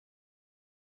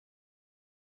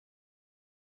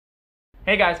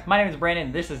Hey guys, my name is Brandon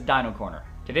and this is Dino Corner.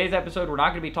 Today's episode we're not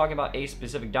going to be talking about a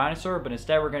specific dinosaur, but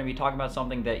instead we're going to be talking about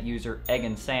something that user Egg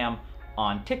and Sam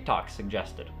on TikTok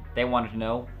suggested. They wanted to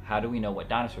know, how do we know what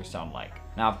dinosaurs sound like?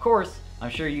 Now of course,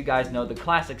 I'm sure you guys know the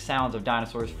classic sounds of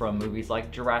dinosaurs from movies like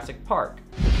Jurassic Park.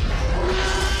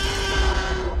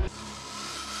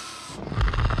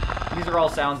 These are all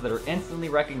sounds that are instantly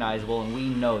recognizable and we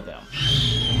know them.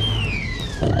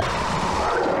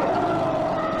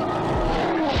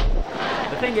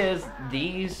 The thing is,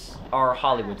 these are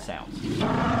Hollywood sounds.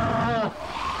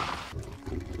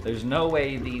 There's no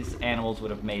way these animals would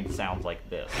have made sounds like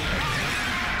this.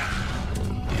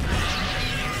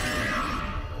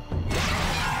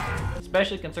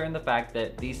 Especially considering the fact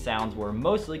that these sounds were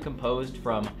mostly composed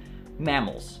from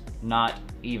mammals, not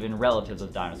even relatives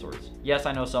of dinosaurs. Yes,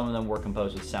 I know some of them were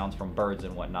composed with sounds from birds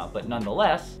and whatnot, but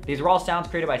nonetheless, these are all sounds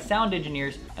created by sound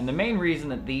engineers, and the main reason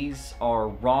that these are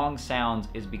wrong sounds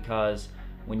is because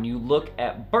when you look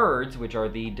at birds, which are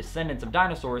the descendants of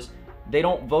dinosaurs, they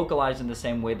don't vocalize in the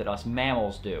same way that us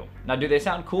mammals do. Now, do they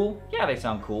sound cool? Yeah, they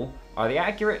sound cool. Are they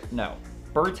accurate? No.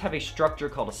 Birds have a structure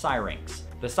called a syrinx.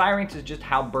 The syrinx is just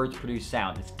how birds produce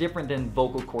sound. It's different than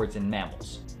vocal cords in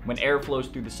mammals. When air flows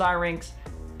through the syrinx,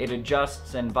 it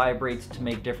adjusts and vibrates to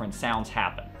make different sounds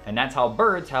happen. And that's how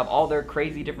birds have all their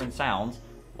crazy different sounds,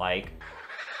 like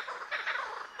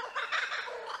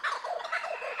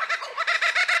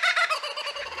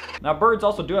now, birds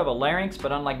also do have a larynx,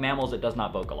 but unlike mammals, it does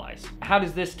not vocalize. How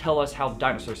does this tell us how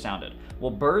dinosaurs sounded?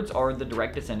 Well, birds are the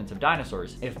direct descendants of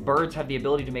dinosaurs. If birds have the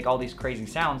ability to make all these crazy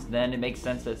sounds, then it makes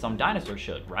sense that some dinosaurs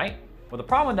should, right? Well, the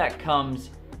problem with that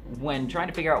comes when trying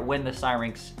to figure out when the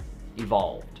syrinx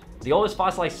evolved. The oldest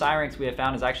fossilized syrinx we have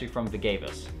found is actually from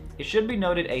Vocalizations. It should be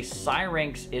noted a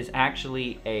syrinx is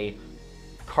actually a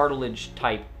cartilage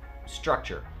type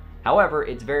structure. However,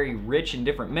 it's very rich in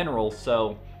different minerals,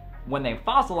 so when they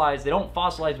fossilize, they don't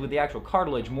fossilize with the actual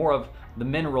cartilage, more of the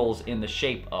minerals in the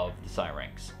shape of the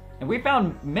syrinx. And we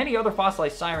found many other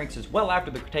fossilized syrinxes well after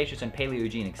the Cretaceous and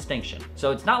Paleogene extinction. So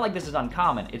it's not like this is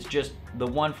uncommon, it's just the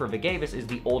one for Vocalizations is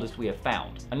the oldest we have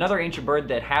found. Another ancient bird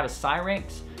that had a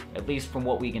syrinx, at least from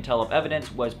what we can tell of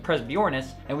evidence, was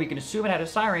Presbyornis, and we can assume it had a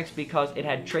syrinx because it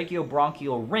had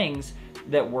tracheobronchial rings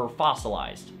that were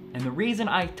fossilized. And the reason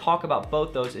I talk about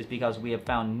both those is because we have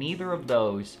found neither of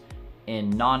those in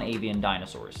non-avian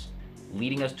dinosaurs,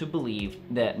 leading us to believe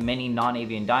that many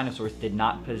non-avian dinosaurs did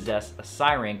not possess a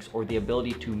syrinx or the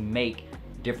ability to make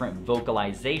different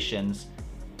vocalizations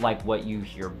like what you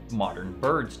hear modern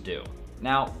birds do.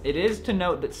 Now, it is to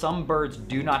note that some birds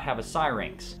do not have a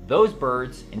syrinx. Those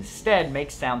birds instead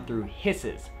make sound through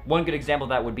hisses. One good example of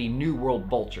that would be New World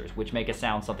vultures, which make a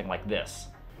sound something like this.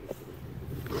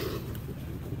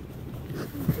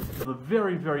 The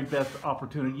very, very best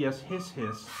opportunity, yes, hiss,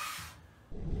 hiss.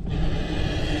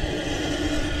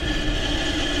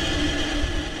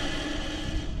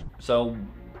 So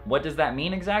what does that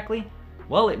mean exactly?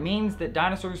 Well, it means that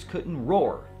dinosaurs couldn't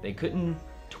roar, they couldn't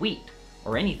tweet,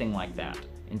 or anything like that.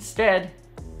 Instead,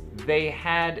 they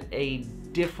had a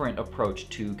different approach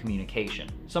to communication.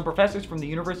 Some professors from the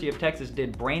University of Texas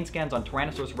did brain scans on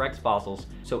Tyrannosaurus rex fossils,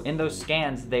 so in those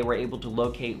scans they were able to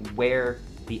locate where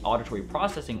the auditory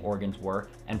processing organs were,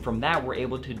 and from that were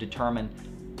able to determine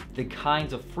the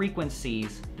kinds of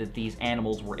frequencies that these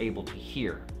animals were able to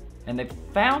hear. And they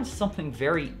found something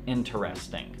very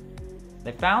interesting.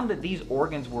 They found that these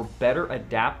organs were better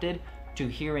adapted to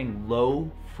hearing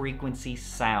low frequency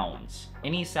sounds.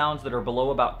 Any sounds that are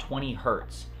below about 20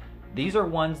 hertz. These are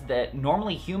ones that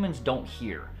normally humans don't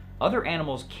hear. Other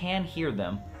animals can hear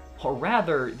them, or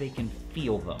rather they can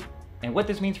feel them. And what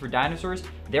this means for dinosaurs,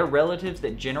 their relatives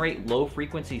that generate low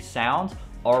frequency sounds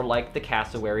are like the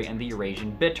cassowary and the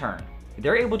Eurasian bittern.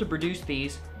 They're able to produce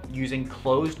these using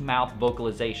closed mouth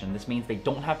vocalization. This means they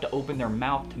don't have to open their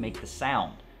mouth to make the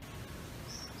sound.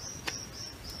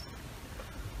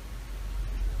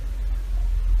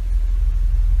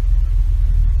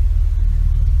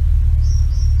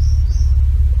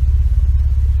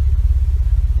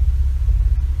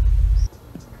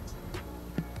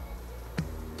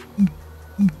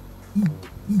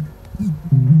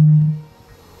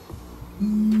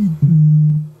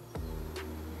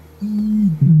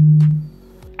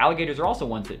 Alligators are also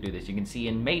ones that do this. You can see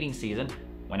in mating season,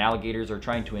 when alligators are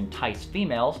trying to entice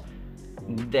females,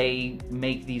 they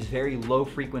make these very low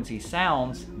frequency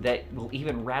sounds that will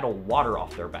even rattle water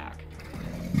off their back.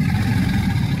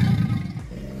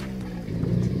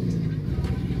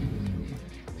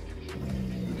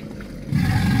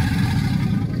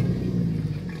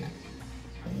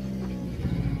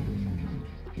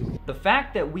 The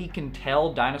fact that we can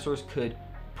tell dinosaurs could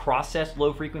process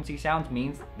low frequency sounds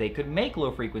means they could make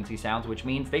low frequency sounds, which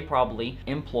means they probably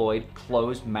employed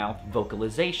closed mouth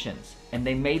vocalizations. And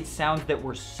they made sounds that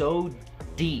were so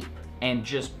deep and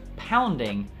just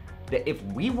pounding that if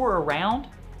we were around,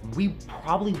 we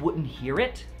probably wouldn't hear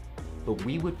it, but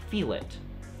we would feel it.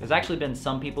 There's actually been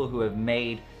some people who have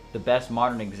made the best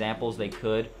modern examples they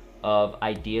could of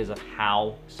ideas of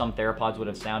how some theropods would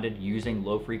have sounded using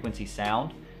low frequency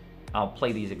sound. I'll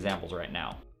play these examples right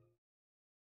now.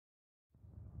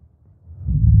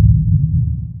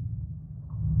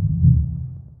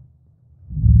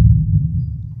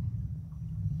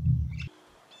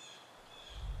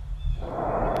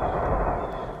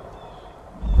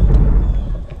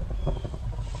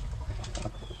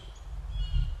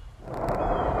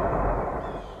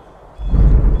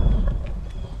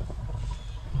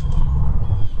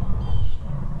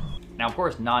 Now, of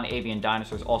course, non-avian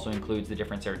dinosaurs also includes the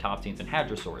different ceratopsians and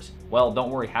hadrosaurs. Well,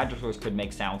 don't worry, hadrosaurs could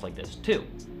make sounds like this too.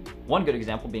 One good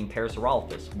example being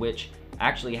Parasaurolophus, which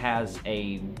actually has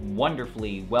a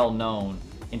wonderfully well-known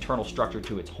internal structure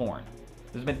to its horn.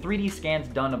 There's been 3D scans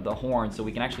done of the horn so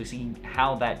we can actually see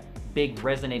how that big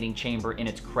resonating chamber in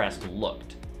its crest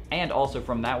looked. And also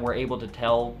from that, we're able to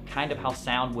tell kind of how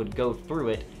sound would go through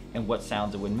it and what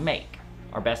sounds it would make.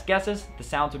 Our best guesses, the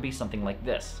sounds would be something like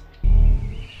this.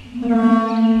 Now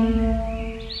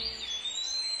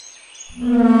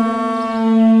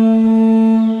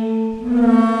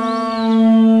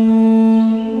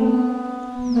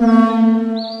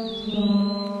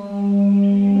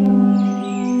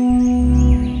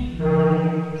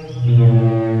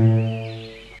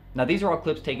these are all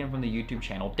clips taken from the YouTube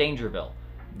channel Dangerville.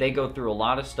 They go through a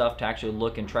lot of stuff to actually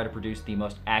look and try to produce the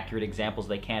most accurate examples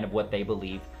they can of what they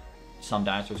believe some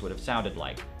dinosaurs would have sounded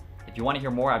like. If you want to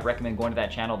hear more, I'd recommend going to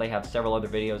that channel. They have several other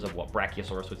videos of what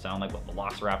Brachiosaurus would sound like, what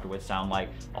Velociraptor would sound like,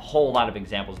 a whole lot of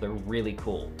examples. They're really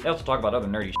cool. They also talk about other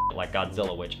nerdy shit like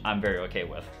Godzilla, which I'm very okay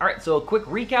with. Alright, so a quick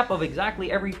recap of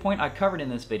exactly every point I covered in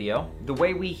this video. The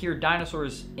way we hear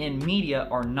dinosaurs in media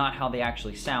are not how they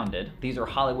actually sounded. These are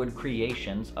Hollywood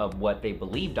creations of what they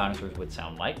believe dinosaurs would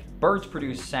sound like. Birds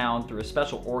produce sound through a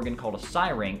special organ called a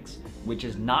syrinx, which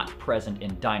is not present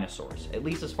in dinosaurs. At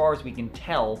least as far as we can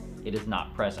tell, it is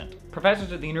not present.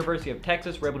 Professors at the University of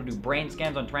Texas were able to do brain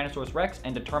scans on Tyrannosaurus rex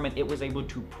and determine it was able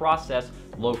to process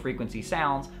low frequency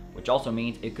sounds, which also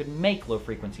means it could make low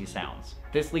frequency sounds.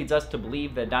 This leads us to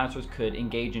believe that dinosaurs could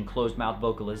engage in closed mouth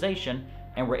vocalization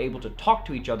and were able to talk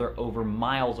to each other over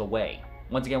miles away.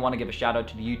 Once again, I want to give a shout out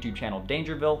to the YouTube channel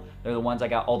Dangerville. They're the ones I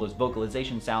got all those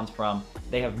vocalization sounds from.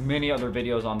 They have many other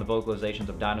videos on the vocalizations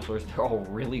of dinosaurs. They're all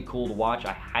really cool to watch.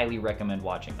 I highly recommend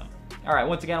watching them. Alright,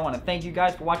 once again, I want to thank you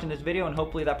guys for watching this video, and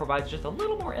hopefully that provides just a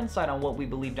little more insight on what we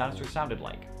believe dinosaurs sounded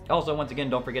like. Also, once again,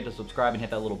 don't forget to subscribe and hit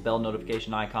that little bell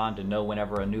notification icon to know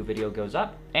whenever a new video goes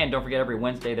up. And don't forget, every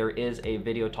Wednesday there is a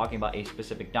video talking about a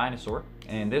specific dinosaur.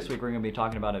 And this week we're going to be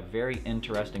talking about a very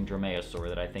interesting dromaeosaur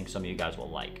that I think some of you guys will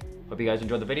like. Hope you guys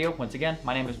enjoyed the video. Once again,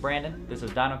 my name is Brandon, this is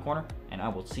Dino Corner, and I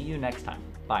will see you next time.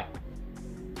 Bye.